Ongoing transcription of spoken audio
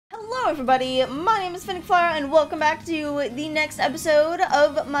everybody, my name is Flower and welcome back to the next episode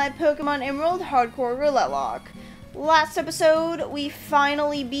of my Pokemon Emerald Hardcore Roulettelocke. Last episode, we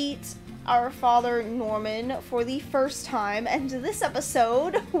finally beat our father Norman for the first time, and this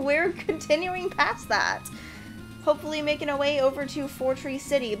episode, we're continuing past that. Hopefully making our way over to Fortree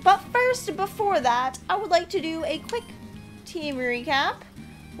City. But first, before that, I would like to do a quick team recap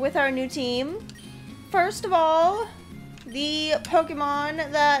with our new team. First of all, the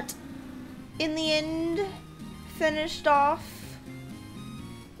Pokemon that in the end finished off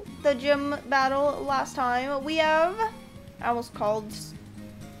the gym battle last time, we have, I almost called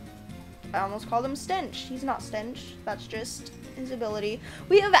him Stench. He's not Stench, that's just his ability.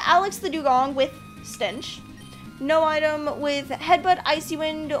 We have Alex the Dugong with Stench. No item with Headbutt, Icy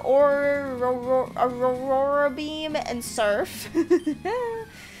Wind, or Aurora Beam and Surf.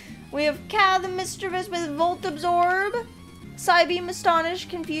 We have Kat the Mischievous with Volt Absorb, Psybeam, Astonish,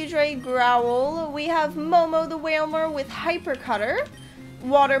 Confuse Ray, Growl. We have Momo the Whalmer with Hyper Cutter,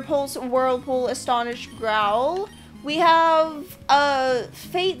 Water Pulse, Whirlpool, Astonish, Growl. We have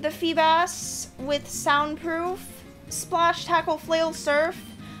Fate the Feebas with Soundproof, Splash, Tackle, Flail, Surf.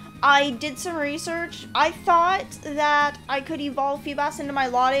 I did some research. I thought that I could evolve Feebas into my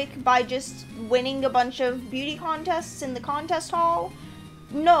Milotic by just winning a bunch of beauty contests in the contest hall.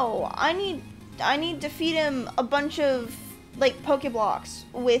 No, I need to feed him a bunch of, like, Pokeblocks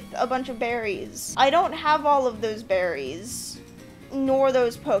with a bunch of berries. I don't have all of those berries, nor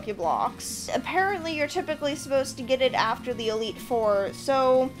those Pokeblocks. Apparently, you're typically supposed to get it after the Elite Four,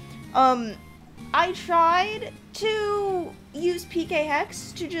 so, I tried to use PK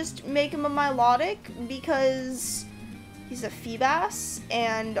Hex to just make him a Milotic because he's a Feebas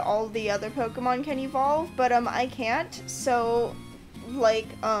and all the other Pokemon can evolve, but, I can't, so, like,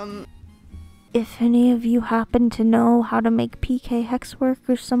 if any of you happen to know how to make PK Hex work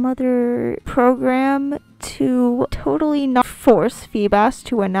or some other program to totally not force Feebas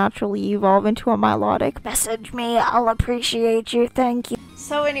to naturally evolve into a Milotic, message me. I'll appreciate you. Thank you.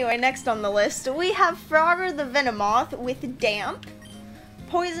 So anyway, next on the list, we have Frogger the Venomoth with Damp,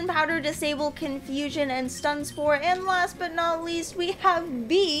 Poison Powder, Disable, Confusion, and Stun Spore, and last but not least, we have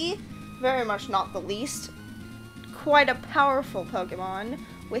Bee, very much not the least, quite a powerful Pokemon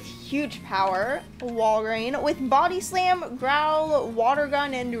with huge power, Walrein, with Body Slam, Growl, Water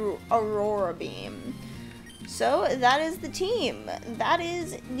Gun, and Aurora Beam. So that is the team. That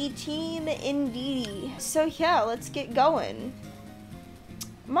is the team indeed. So yeah, let's get going.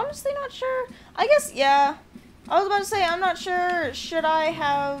 I'm honestly not sure. I guess, yeah. I was about to say, I'm not sure. Should I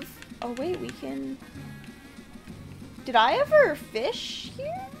have... Oh wait, we can... Did I ever fish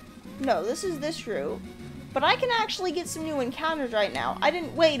here? No, this is this route. But I can actually get some new encounters right now.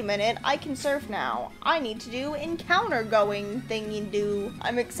 Wait a minute, I can surf now. I need to do encounter going thingy-do.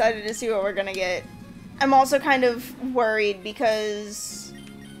 I'm excited to see what we're gonna get. I'm also kind of worried because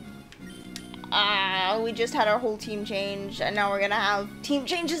we just had our whole team change and now we're gonna have team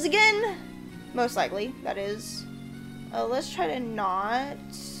changes again. Most likely, that is. Let's try to not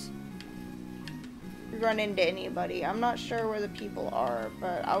run into anybody. I'm not sure where the people are,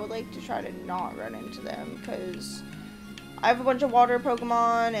 but I would like to try to not run into them because I have a bunch of water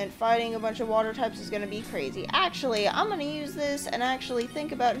Pokemon and fighting a bunch of water types is going to be crazy. Actually, I'm going to use this and actually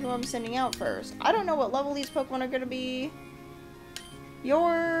think about who I'm sending out first. I don't know what level these Pokemon are going to be.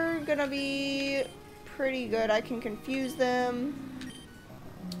 You're going to be pretty good. I can confuse them.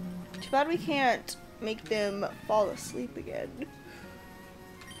 Too bad we can't make them fall asleep again.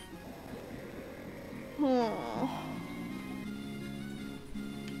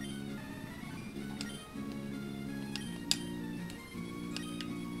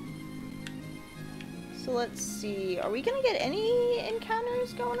 So let's see. Are we gonna get any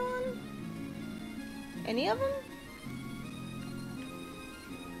encounters going on? Any of them?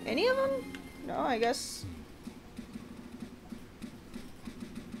 Any of them? No, I guess.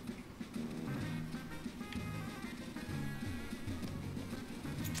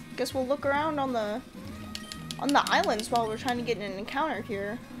 Guess we'll look around on the islands while we're trying to get an encounter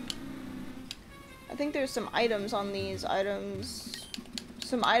here. I think there's some items on these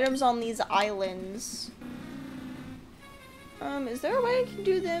some items on these islands. Is there a way I can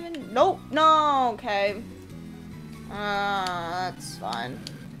do them in— Nope, no, okay. That's fine.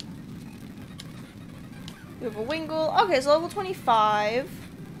 We have a Wingull. Okay, so level 25.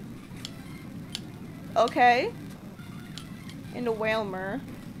 Okay. And a Whalmer.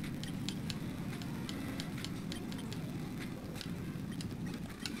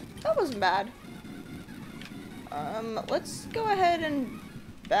 That wasn't bad. Let's go ahead and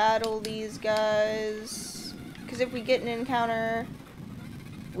battle these guys. Because if we get an encounter,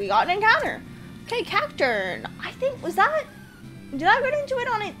 we got an encounter. Okay, Cacturn. I think, did I run into it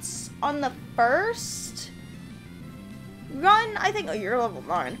on the first run? I think, oh, you're level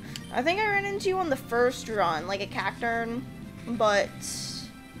 9. I think I ran into you on the first run, like a Cacturn, but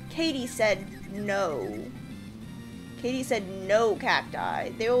Katie said no. Katie said no cacti.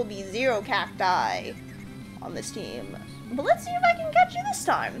 There will be 0 cacti on this team. But let's see if I can catch you this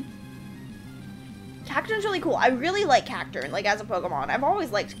time. Cacturn's really cool. I really like Cacturn, like, as a Pokemon. I've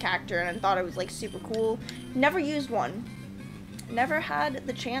always liked Cacturn and thought it was, like, super cool. Never used one. Never had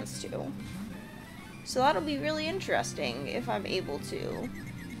the chance to. So that'll be really interesting if I'm able to.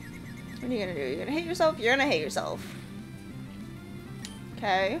 What are you gonna do? You're gonna hate yourself? You're gonna hate yourself.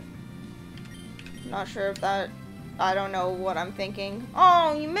 Okay. Not sure if that... I don't know what I'm thinking.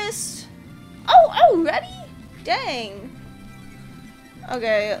 Oh, you missed! Oh, ready? Dang.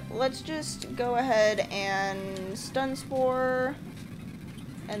 Okay, let's just go ahead and Stun Spore,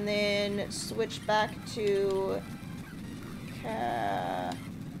 and then switch back to...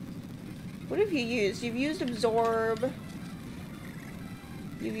 what have you used? You've used Absorb.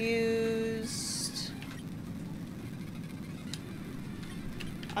 You've used...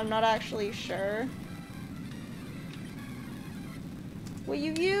 I'm not actually sure what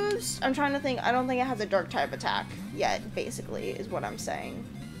you've used. I'm trying to think. I don't think it has a dark type attack yet, basically, is what I'm saying.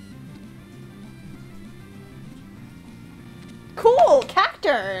 Cool!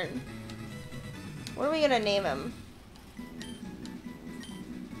 Cacturn! What are we gonna name him?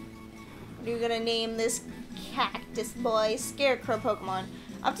 What are you gonna name this cactus boy? Scarecrow Pokemon.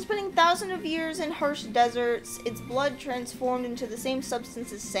 After spending thousands of years in harsh deserts, its blood transformed into the same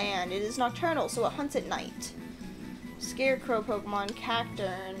substance as sand. It is nocturnal, so it hunts at night. Scarecrow Pokemon,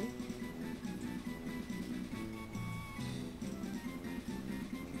 Cacturn.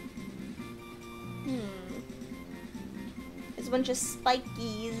 There's a bunch of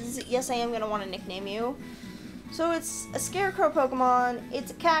spikies. Yes, I am going to want to nickname you. So it's a Scarecrow Pokemon.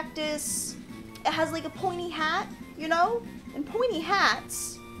 It's a cactus. It has like a pointy hat, you know? And pointy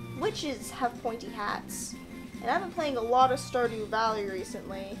hats, witches have pointy hats. And I've been playing a lot of Stardew Valley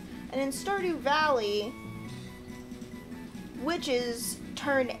recently. And in Stardew Valley... witches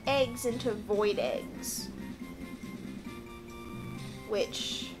turn eggs into void eggs.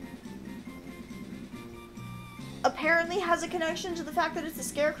 Which apparently has a connection to the fact that it's a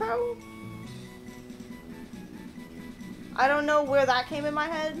scarecrow. I don't know where that came in my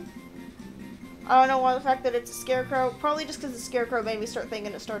head. I don't know why the fact that it's a scarecrow. Probably just because the scarecrow made me start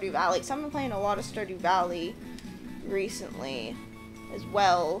thinking of Stardew Valley. Because I've been playing a lot of Stardew Valley recently as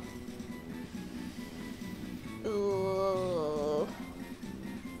well. Ugh.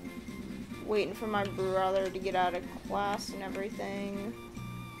 Waiting for my brother to get out of class and everything.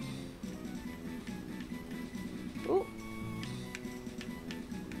 Ooh.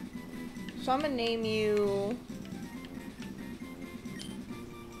 So I'm gonna name you...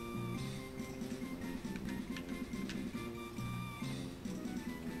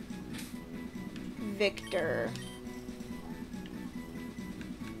 Victor.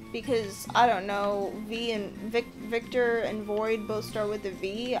 Because, I don't know, V and Victor and Void both start with a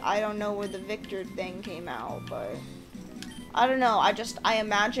V. I don't know where the Victor thing came out, but... I don't know, I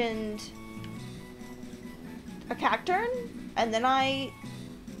imagined a Cacturn, and then I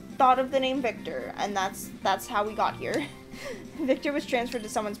thought of the name Victor, and that's how we got here. Victor was transferred to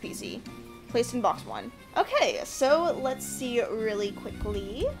someone's PC. Placed in box 1. Okay, so let's see really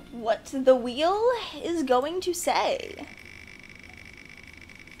quickly what the wheel is going to say.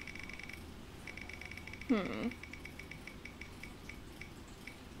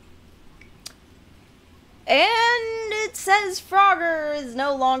 And it says Frogger is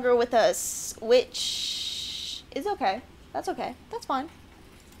no longer with us, which is okay. That's okay. That's fine.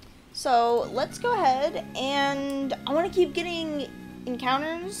 So let's go ahead, and I want to keep getting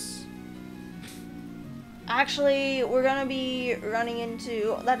encounters. Actually, we're gonna be running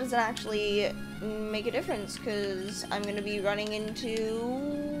into... That doesn't actually make a difference, because I'm gonna be running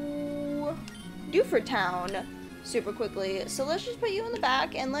into... Dewford Town super quickly. So let's just put you in the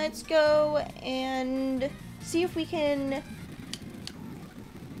back, and let's go and see if we can...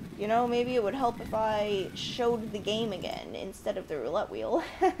 You know, maybe it would help if I showed the game again instead of the roulette wheel.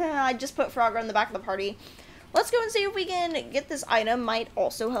 I just put Frogger in the back of the party. Let's go and see if we can get this item. Might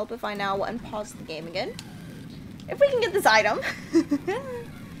also help if I now unpause the game again. If we can get this item.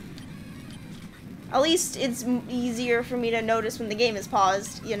 At least it's easier for me to notice when the game is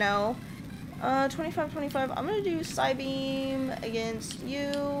paused, you know. 25. I'm gonna do Psybeam against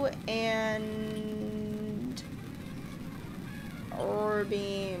you and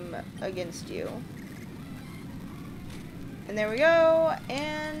Orbeam against you. And there we go.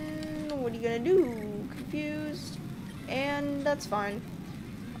 And what are you gonna do? Confused. And that's fine.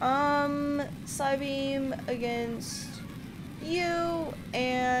 Psybeam against you,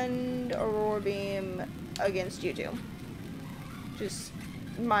 and Aurora Beam against you two. Just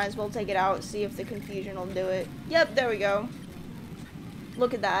might as well take it out, see if the confusion will do it. Yep, there we go.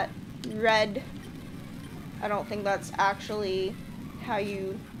 Look at that. Red. I don't think that's actually how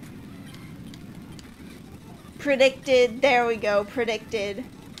you predicted. There we go, predicted.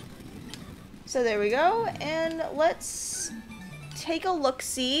 So there we go, and let's take a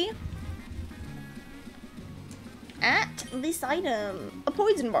look-see at this item. A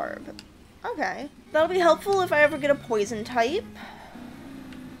poison barb. Okay. That'll be helpful if I ever get a poison type.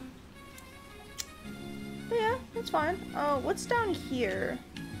 But yeah, that's fine. What's down here?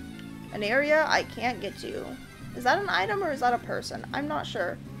 An area I can't get to. Is that an item or is that a person? I'm not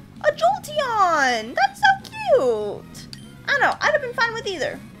sure. A Jolteon! That's so cute! I don't know. I'd have been fine with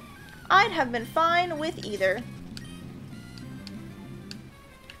either. I'd have been fine with either.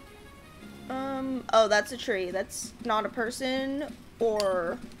 Oh, that's a tree. That's not a person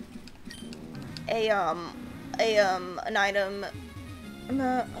or an item.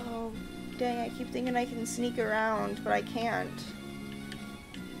 Oh, dang, I keep thinking I can sneak around, but I can't.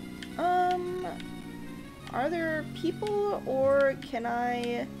 Are there people, or can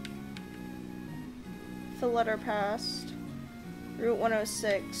I filter past Route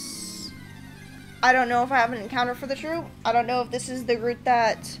 106? I don't know if I have an encounter for this route. I don't know if this is the route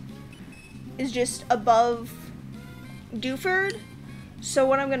that is just above Dewford. So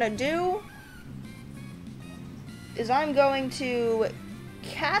what I'm gonna do is I'm going to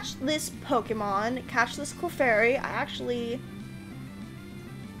catch this Pokemon, catch this Clefairy.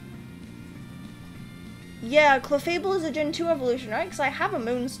 Yeah, Clefable is a Gen 2 evolution, right? Because I have a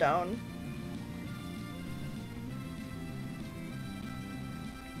Moonstone.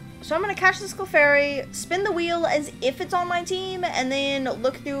 So I'm going to catch this Clefairy, spin the wheel as if it's on my team, and then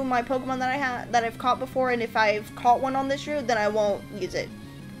look through my Pokemon that I've caught before, and if I've caught one on this route, then I won't use it.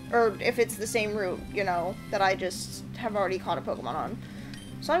 Or if it's the same route, you know, that I just have already caught a Pokemon on.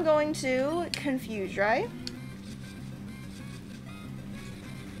 So I'm going to Confuse, right?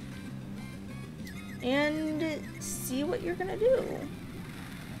 And see what you're gonna do.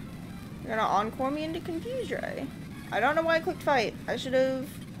 You're gonna Encore me into Confuse, right? I don't know why I clicked Fight. I should have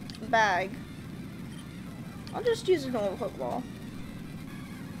Bag. I'll just use a normal Pokeball.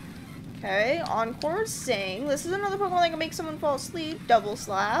 Okay, Encore Sing. This is another Pokemon that can make someone fall asleep. Double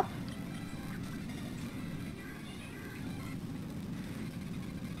Slap.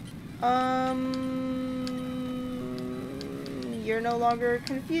 You're no longer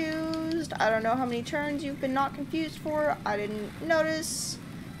confused. I don't know how many turns you've been not confused for. I didn't notice.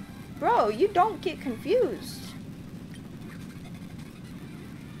 Bro, you don't get confused.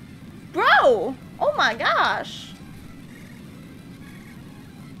 Bro! Oh my gosh.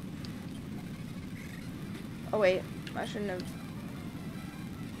 Oh wait, I shouldn't have.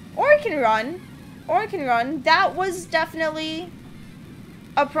 Or I can run. Or I can run. That was definitely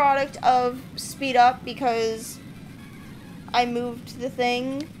a product of speed up because I moved the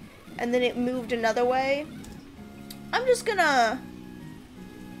thing and then it moved another way. I'm just gonna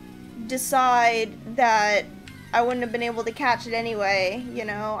decide that I wouldn't have been able to catch it anyway, you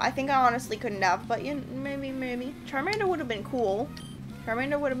know. I think I honestly couldn't have, but you know, maybe. Charmander would have been cool.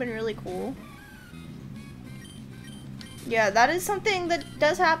 Charmander would have been really cool. Yeah, that is something that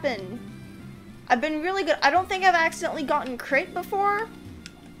does happen. I've been really good. I don't think I've accidentally gotten crit before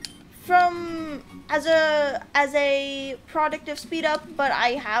from as a product of speed up, but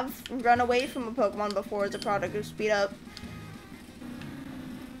I have run away from a Pokemon before as a product of speed up.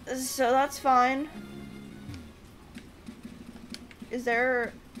 So that's fine. Is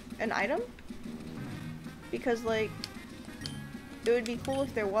there an item? Because like it would be cool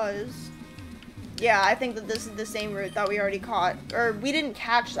if there was. Yeah, I think that this is the same route that we already caught. Or we didn't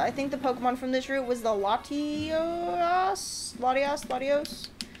catch. I think the Pokemon from this route was the Latios.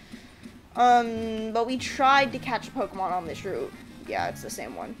 But we tried to catch a Pokemon on this route. Yeah, it's the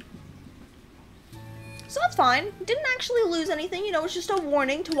same one. So that's fine. Didn't actually lose anything, you know, it's just a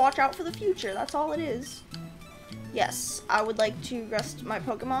warning to watch out for the future. That's all it is. Yes, I would like to rest my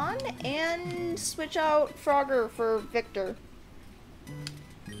Pokemon and switch out Frogger for Victor.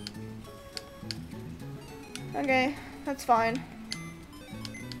 Okay, that's fine.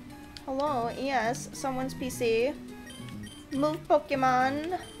 Hello, yes, someone's PC. Move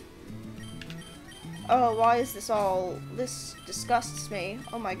Pokemon. Oh, why is this all... This disgusts me.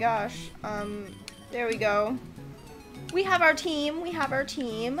 Oh my gosh. There we go. We have our team. We have our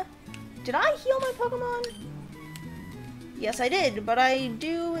team. Did I heal my Pokemon? Yes, I did, but I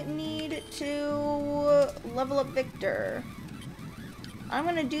do need to level up Victor. I'm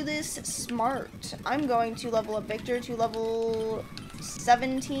gonna do this smart. I'm going to level up Victor to level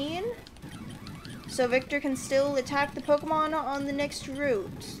 17. So Victor can still attack the Pokemon on the next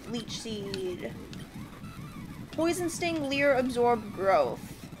route. Leech Seed. Poison Sting, Leer, Absorb, Growth.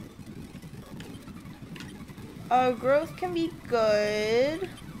 Growth can be good.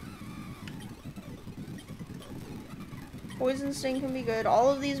 Poison Sting can be good. All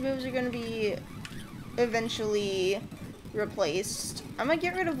of these moves are going to be eventually replaced. I'm going to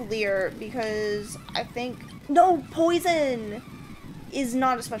get rid of Leer because I think... No! Poison is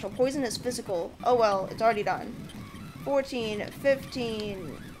not a special. Poison is physical. Oh well, it's already done. 14,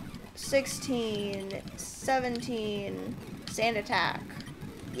 15, 16, 17... Sand Attack.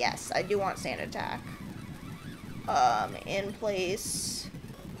 Yes, I do want Sand Attack. In place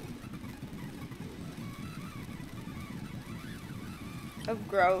of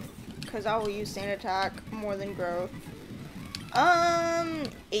Growth, because I will use Sand Attack more than Growth.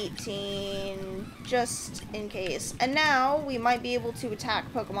 18, just in case. And now we might be able to attack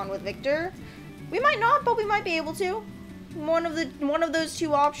Pokemon with Victor. We might not, but we might be able to. One of those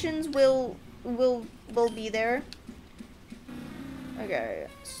two options will be there. Okay,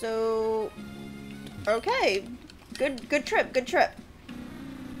 so okay. Good trip.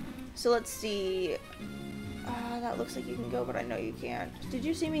 So let's see. That looks like you can go, but I know you can't. Did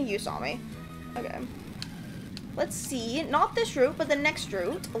you see me? You saw me. Okay. Let's see. Not this route, but the next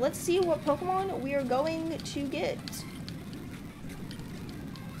route. Let's see what Pokemon we are going to get.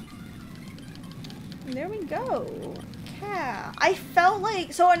 There we go. Cap. I felt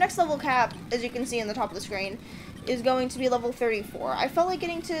like... So our next level cap, as you can see in the top of the screen, is going to be level 34. I felt like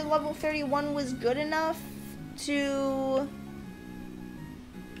getting to level 31 was good enough to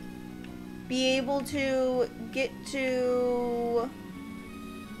be able to get to...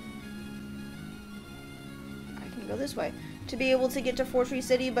 I can go this way. To be able to get to Fortree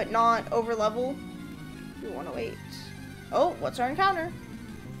City, but not over level. We want to wait. Oh, what's our encounter?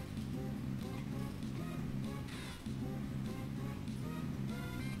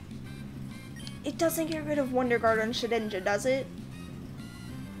 It doesn't get rid of Wonder Guard on Shedinja, does it?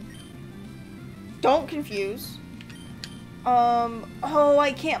 Don't confuse. Oh,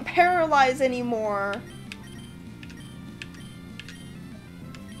 I can't paralyze anymore.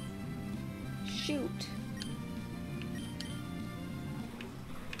 Shoot.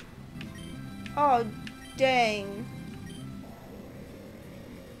 Oh, dang.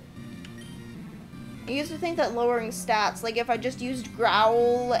 I used to think that lowering stats, like if I just used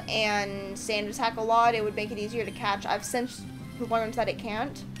Growl and Sand Attack a lot, it would make it easier to catch. I've since learned that it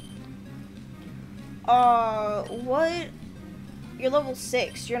can't. What? You're level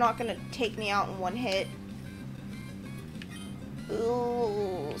 6. You're not gonna take me out in one hit.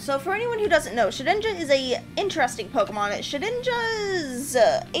 Ooh. So for anyone who doesn't know, Shedinja is a interesting Pokemon. Shedinja's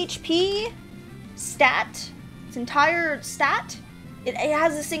HP stat, its entire stat, it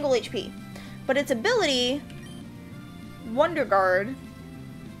has a single HP. But its ability, Wonder Guard,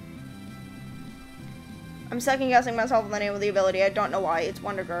 I'm second guessing myself on the name of the ability. I don't know why. It's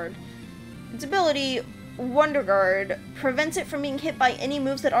Wonder Guard. Its ability, Wonder Guard, prevents it from being hit by any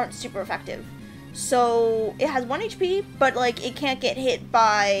moves that aren't super effective. So it has 1 HP, but like it can't get hit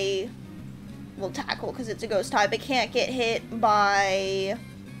by, well, Tackle because it's a ghost type. It can't get hit by,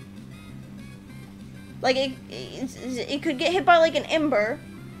 like it could get hit by like an Ember,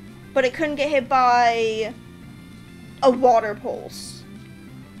 but it couldn't get hit by a Water Pulse.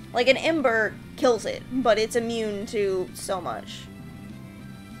 Like an Ember kills it, but it's immune to so much.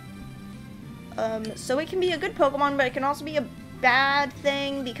 So it can be a good Pokemon, but it can also be a bad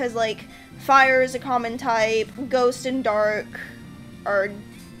thing because, like, Fire is a common type, Ghost and Dark are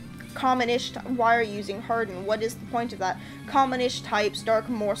common-ish. Why are you using Harden? What is the point of that? Common-ish types, Dark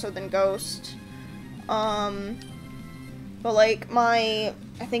more so than Ghost. But, like, I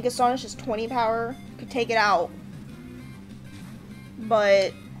think Astonish is 20 power, could take it out.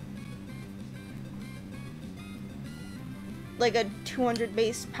 But like a 200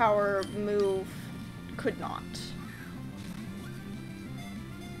 base power move could not.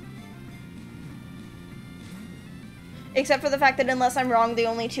 Except for the fact that, unless I'm wrong, the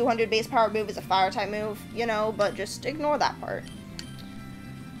only 200 base power move is a fire type move, you know, but just ignore that part.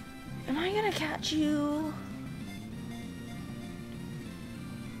 Am I gonna catch you?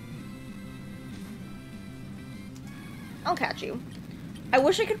 I'll catch you. I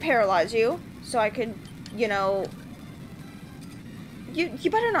wish I could paralyze you, so I could, you know... You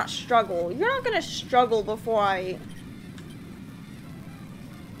better not struggle. You're not gonna struggle before I...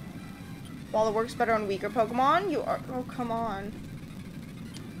 While it works better on weaker Pokemon, you are- oh, come on.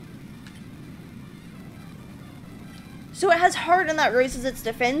 So it has Harden that raises its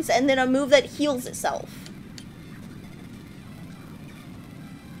defense, and then a move that heals itself.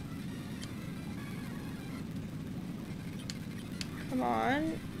 Come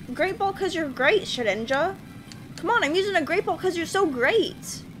on. Great Ball because you're great, Shedinja. Come on, I'm using a Great Ball because you're so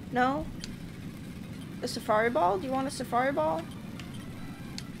great. No? A Safari Ball? Do you want a Safari Ball?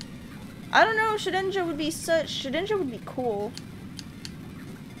 I don't know, Shedinja would be cool.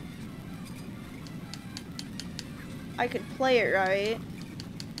 I could play it right.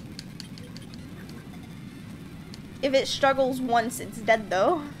 If it struggles once, it's dead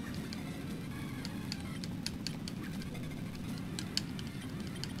though.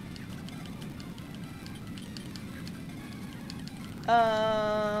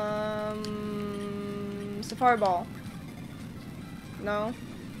 Safari Ball. No.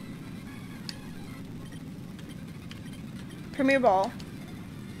 Premier Ball.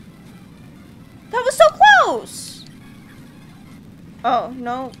 That was so close! Oh,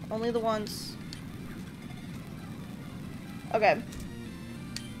 no. Only the ones. Okay.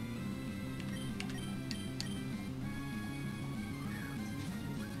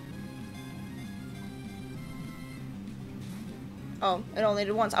 Oh, it only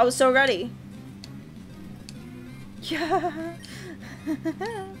did once. I was so ready. Yeah.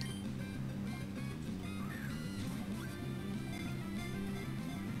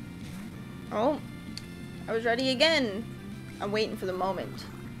 Oh, I was ready again. I'm waiting for the moment.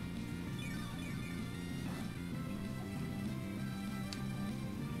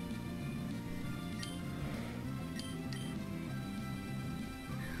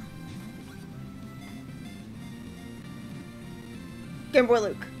 Game Boy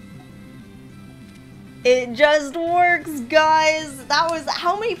Luke. It just works, guys. That was,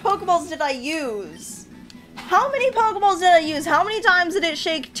 how many Pokeballs did I use? How many Pokeballs did I use? How many times did it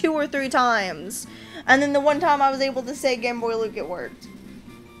shake? 2 or 3 times. And then the one time I was able to say Game Boy Luke, it worked.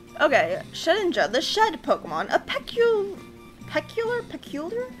 Okay, Shedinja, the Shed Pokemon, a peculiar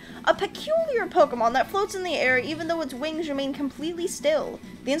Pokemon that floats in the air even though its wings remain completely still.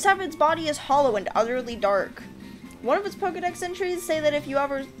 The inside of its body is hollow and utterly dark. One of its Pokedex entries say that if you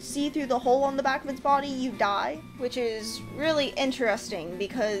ever see through the hole on the back of its body, you die. Which is really interesting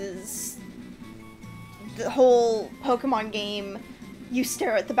because the whole Pokemon game, you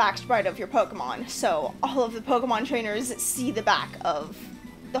stare at the back sprite of your Pokemon. So all of the Pokemon trainers see the back of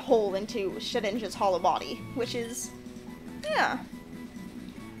the hole into Shedinja's hollow body. Which is, yeah.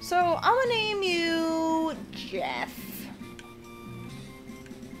 So I'm gonna name you Jeff.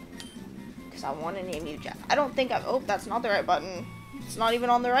 I want to name you Jeff. I don't think oh, that's not the right button. It's not even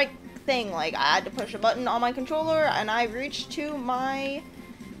on the right thing. Like, I had to push a button on my controller, and I reached to my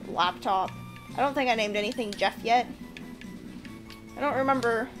laptop. I don't think I named anything Jeff yet. I don't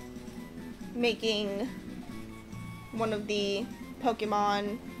remember making one of the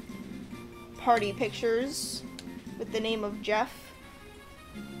Pokemon party pictures with the name of Jeff.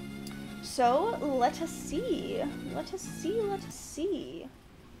 So, let us see. Let us see, let us see.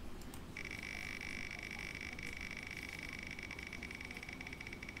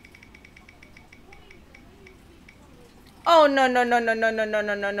 Oh, no, no, no, no, no, no, no,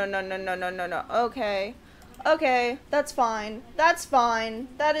 no, no, no, no, no, no, no, no, no. Okay. Okay, that's fine. That's fine.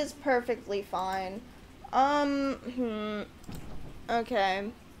 That is perfectly fine. Okay.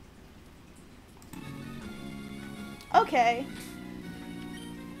 Okay.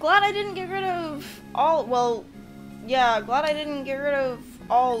 Glad I didn't get rid of all, well, yeah, glad I didn't get rid of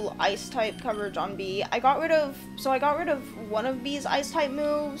all Ice-type coverage on B. I got rid of one of B's Ice-type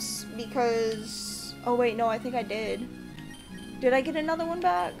moves because, oh wait, no, I think I did. Did I get another one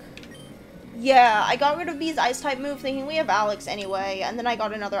back? Yeah, I got rid of B's Ice-type move thinking we have Alex anyway, and then I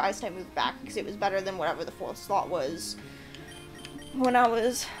got another Ice-type move back because it was better than whatever the 4th slot was when I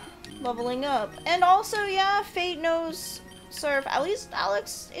was leveling up. And also, yeah, Fate knows Surf. At least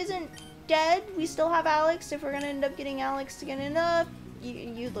Alex isn't dead. We still have Alex if we're gonna end up getting Alex again enough.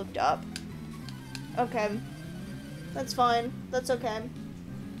 You looked up. Okay. That's fine. That's okay.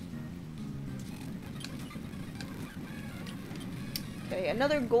 Okay,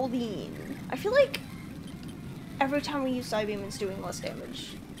 another Goldeen. I feel like every time we use Psybeam, it's doing less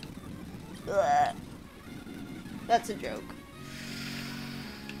damage. Ugh. That's a joke.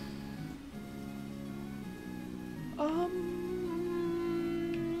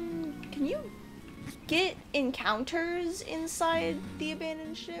 Can you get encounters inside the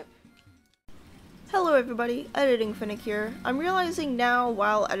abandoned ship? Hello everybody, Editing Finnick here. I'm realizing now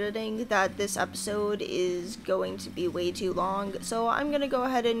while editing that this episode is going to be way too long, so I'm gonna go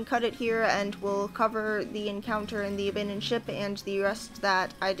ahead and cut it here and we'll cover the encounter in the abandoned ship and the rest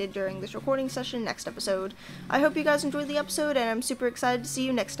that I did during this recording session next episode. I hope you guys enjoyed the episode and I'm super excited to see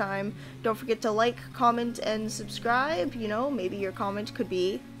you next time. Don't forget to like, comment, and subscribe. You know, maybe your comment could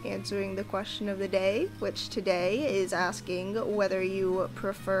be answering the question of the day, which today is asking whether you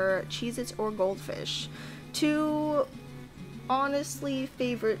prefer Cheez-Its or Goldfish. Two honestly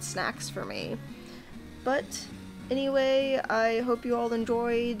favorite snacks for me. But anyway, I hope you all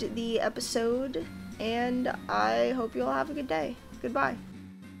enjoyed the episode, and I hope you all have a good day. Goodbye.